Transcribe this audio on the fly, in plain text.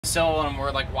still, and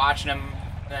we're like watching him.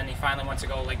 And then he finally went to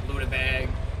go like loot a bag.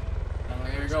 And I'm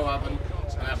like, here you go, Evan.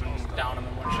 And Evan downed him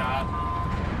in one shot.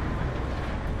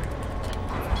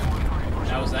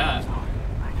 That was that.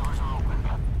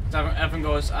 So Evan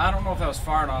goes, I don't know if that was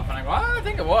far enough, and I go, I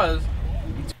think it was.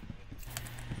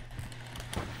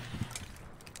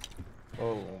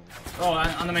 Oh. Oh,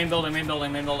 on the main building.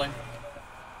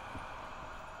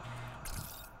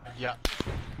 Yeah.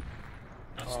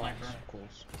 No sniper.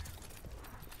 Close.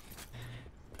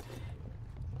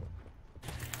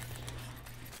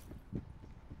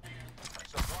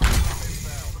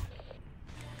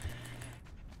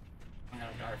 I'm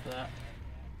gonna dart for that.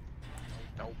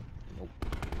 Nope.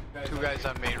 Two guys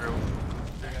on main roof.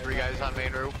 Three guys on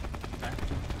main roof. Okay.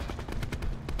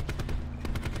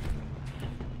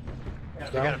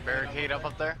 We got a barricade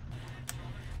up there.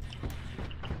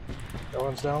 That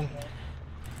one's down.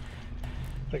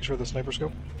 Thanks for the sniper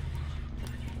scope.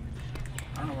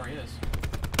 I don't know where he is.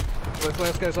 This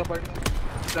last guy's up right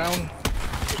down.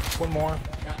 Just one more.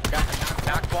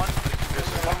 Knocked one. There's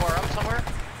one more up somewhere.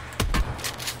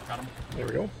 Got him. There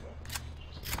we go.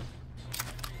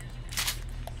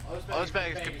 Oh, this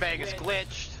bag is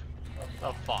glitched.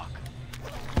 Oh fuck.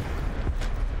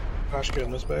 Pashka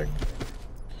in this bag.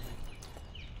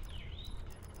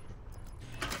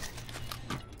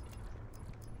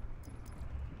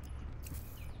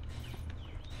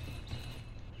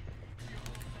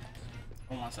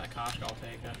 Who wants that Koshka? I'll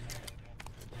take it.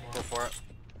 Go for it.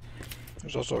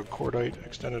 There's also a cordite,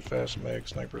 extended fast mag,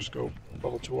 sniper scope,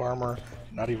 level 2 armor.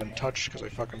 Not even touched because I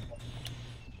fucking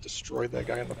destroyed that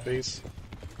guy in the face.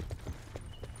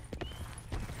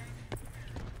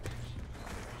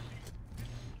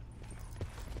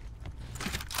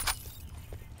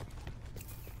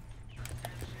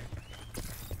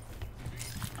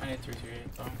 I need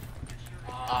 338 though.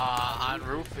 On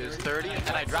roof is 30, and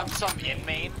I dropped some in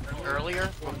main earlier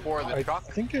before the truck.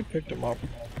 I think I picked him up.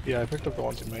 Yeah, I picked up the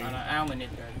ones in main. I only need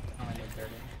 30. I only need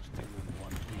 30.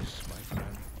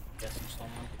 Yes, I'm still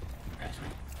one.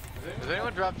 Has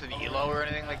anyone dropped an elo or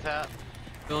anything like that?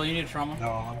 Bill, you need a trauma?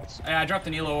 No, I dropped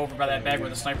an elo over by that bag where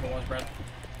the sniper was, Brett.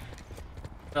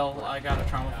 Bill, I got a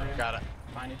trauma for you. Got it.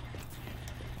 Find you.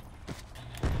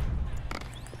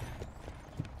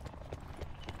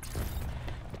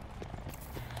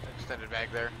 Extended bag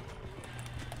there.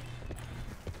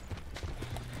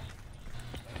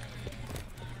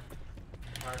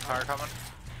 Car coming.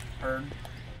 Heard.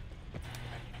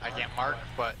 I can't mark,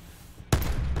 but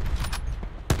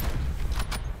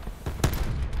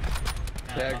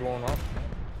Tag going up.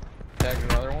 Tag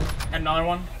another one. And another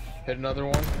one. Hit another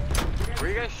one. where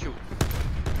you guys shooting?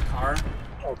 Car.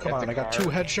 oh come At on, the I got car. 2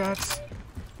 headshots.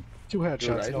 2 Dude,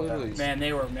 headshots, I no literally doubt. Man,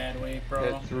 they were mad weak,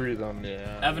 bro. hit 3 of them,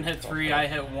 yeah. Evan hit 3, I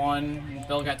hit 1.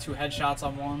 Bill got 2 headshots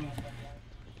on 1.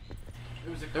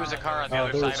 There was a car on the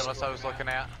other side of us I was looking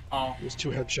at. Oh. There's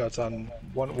 2 headshots on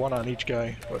one on each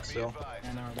guy, but still.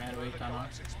 And they were mad weak on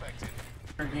us.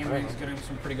 Our game is getting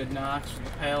some pretty good knocks from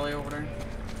the Paley over there.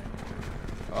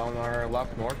 On our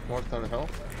left, north on the hill.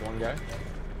 1 guy.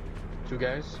 2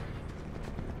 guys.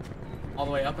 All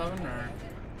the way up, Evan, or?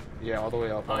 Yeah, all the way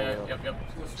up. Oh all the yeah, way up. yep.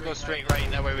 Let's go straight right,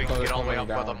 that way we can Oh, get all the way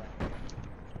they're up coming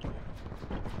with them.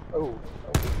 Oh.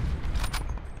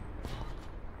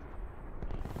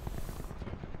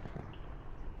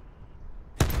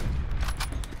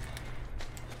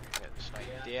 Get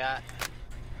sniped. Yeah.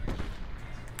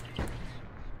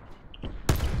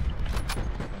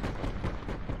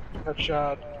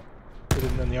 Headshot. Hit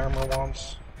him in the armor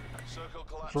once.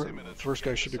 First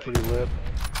guy should be pretty lit.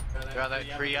 They're on that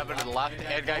tree up to the left.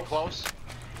 Head guy close.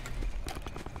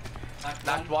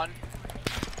 Knocked 1.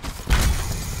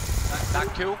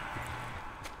 Knocked 2.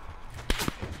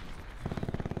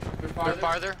 They're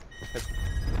farther.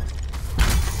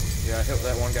 Yeah, I hit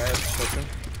that 1 guy that's pushing.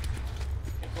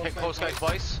 Hit close guy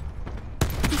twice.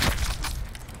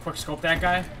 Quick scope that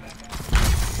guy.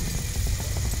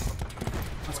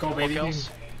 Let's go, baby. Kills.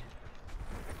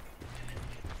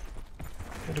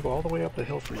 I had to go all the way up the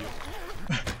hill for you.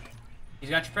 He's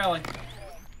got your Paley.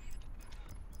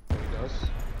 He does.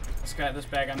 This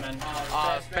bag I'm in.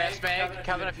 Fast mag,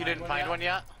 Kevin, if you didn't find one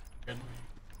yet. Good.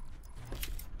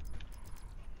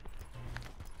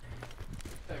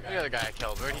 The other guy I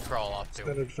killed, where'd he crawl off to?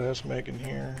 Extended fast mag in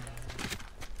here.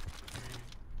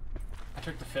 I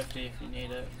took the 50 if you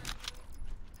need it.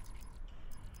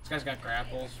 This guy's got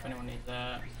grapples if anyone needs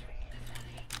that.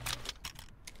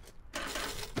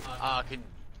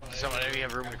 Could someone maybe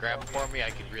have room to grab them for me? I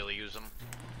could really use them.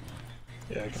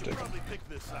 Yeah, I can take him.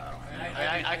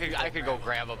 I could go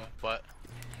grab them, but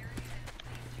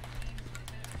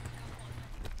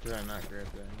Did I not grab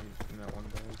that? In that 1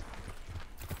 bag.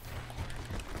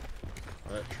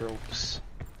 Tropes.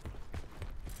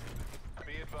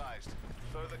 Be advised.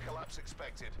 Further collapse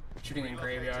expected. Shooting in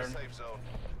Relocate to graveyard. safe zone.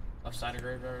 Left side of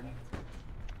graveyard.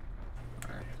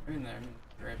 Alright, in there.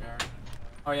 Graveyard.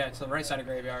 Oh yeah, it's the right side of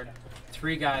graveyard.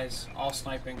 3 guys all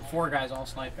sniping. 4 guys all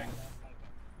sniping.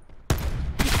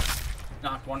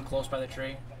 Knocked one close by the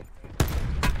tree.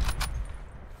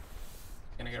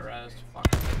 Gonna get rezzed. Fuck.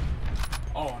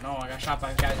 Oh no, I got shot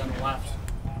by guys on the left.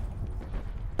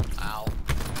 Ow.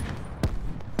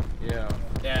 Yeah.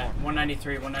 Yeah,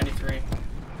 193, 193.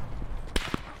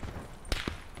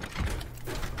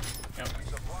 Yep.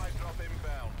 Supply drop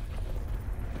inbound.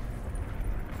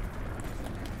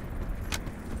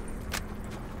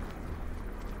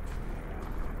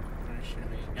 Gonna shoot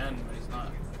me again, but he's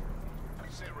not.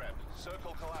 Sit rep.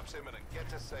 Circle collapse imminent. Get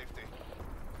to safety.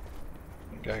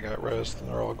 Guy got rezzed, and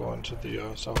they're all going to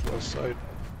the southwest side.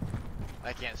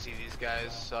 I can't see these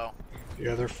guys, so.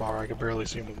 Yeah, they're far. I can barely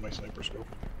see them with my sniper scope.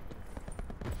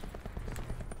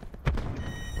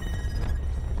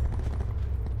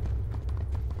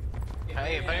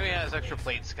 Hey, if anybody has extra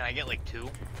plates, can I get like 2?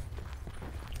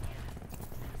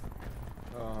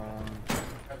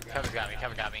 Kevin's got me,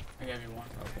 Kevin got me. I gave you one.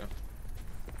 Okay.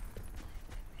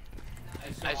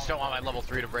 I just don't want my level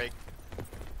 3 to break.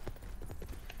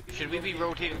 Should we be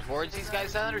rotating towards these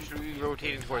guys then, or should we be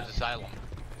rotating towards Asylum?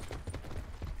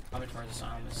 Probably towards the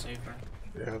sound is safer.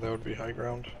 Yeah, that would be high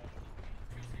ground.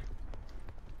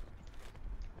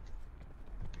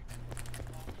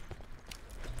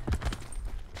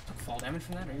 Took fall damage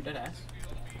from that? Are you dead ass?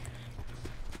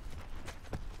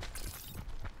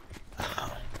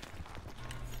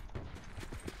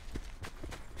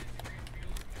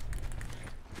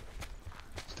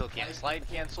 Still can't slide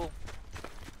cancel?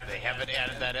 They haven't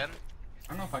added that in? I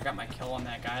don't know if I got my kill on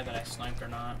that guy that I sniped or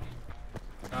not.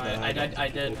 I did.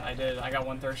 I got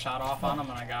 1/3 shot off on him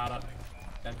and I got it.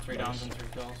 Got 3 downs and 3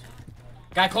 kills.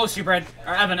 Guy close to you, Brad.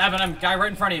 Or Evan, guy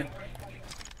right in front of you.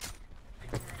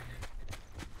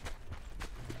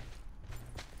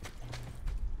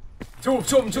 Two of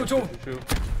them. Two.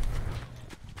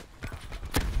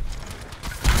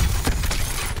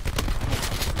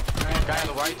 Guy on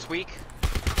the right's weak.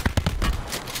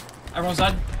 Everyone's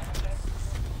dead.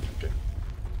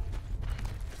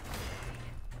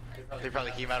 They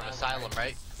probably came out of Asylum,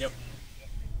 right? Yep.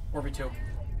 4v2.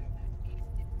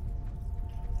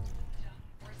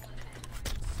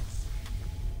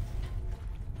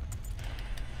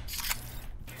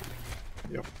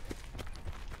 Yep.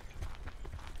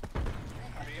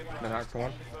 The knocked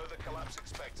one. Further collapse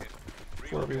expected.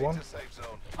 4v1. Relocate to safe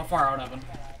zone. How far out, Evan?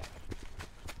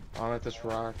 I'm at this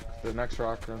rock. The next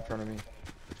rock in front of me.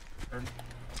 Third.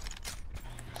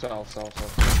 South.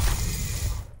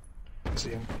 I see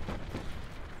him.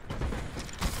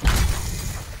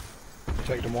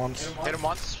 Tagged him once. Hit him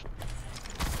once.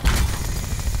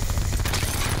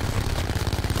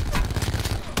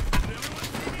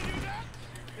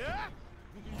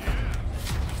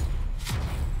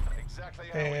 Exactly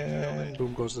how we killed And it.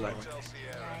 boom goes the diamond. Hotel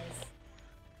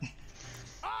Sierra.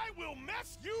 I will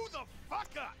mess you the fuck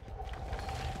up!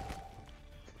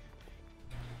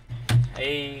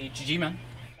 Hey, GG, man.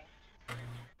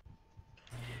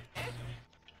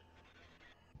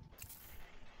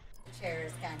 Chair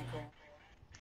is kind of cool.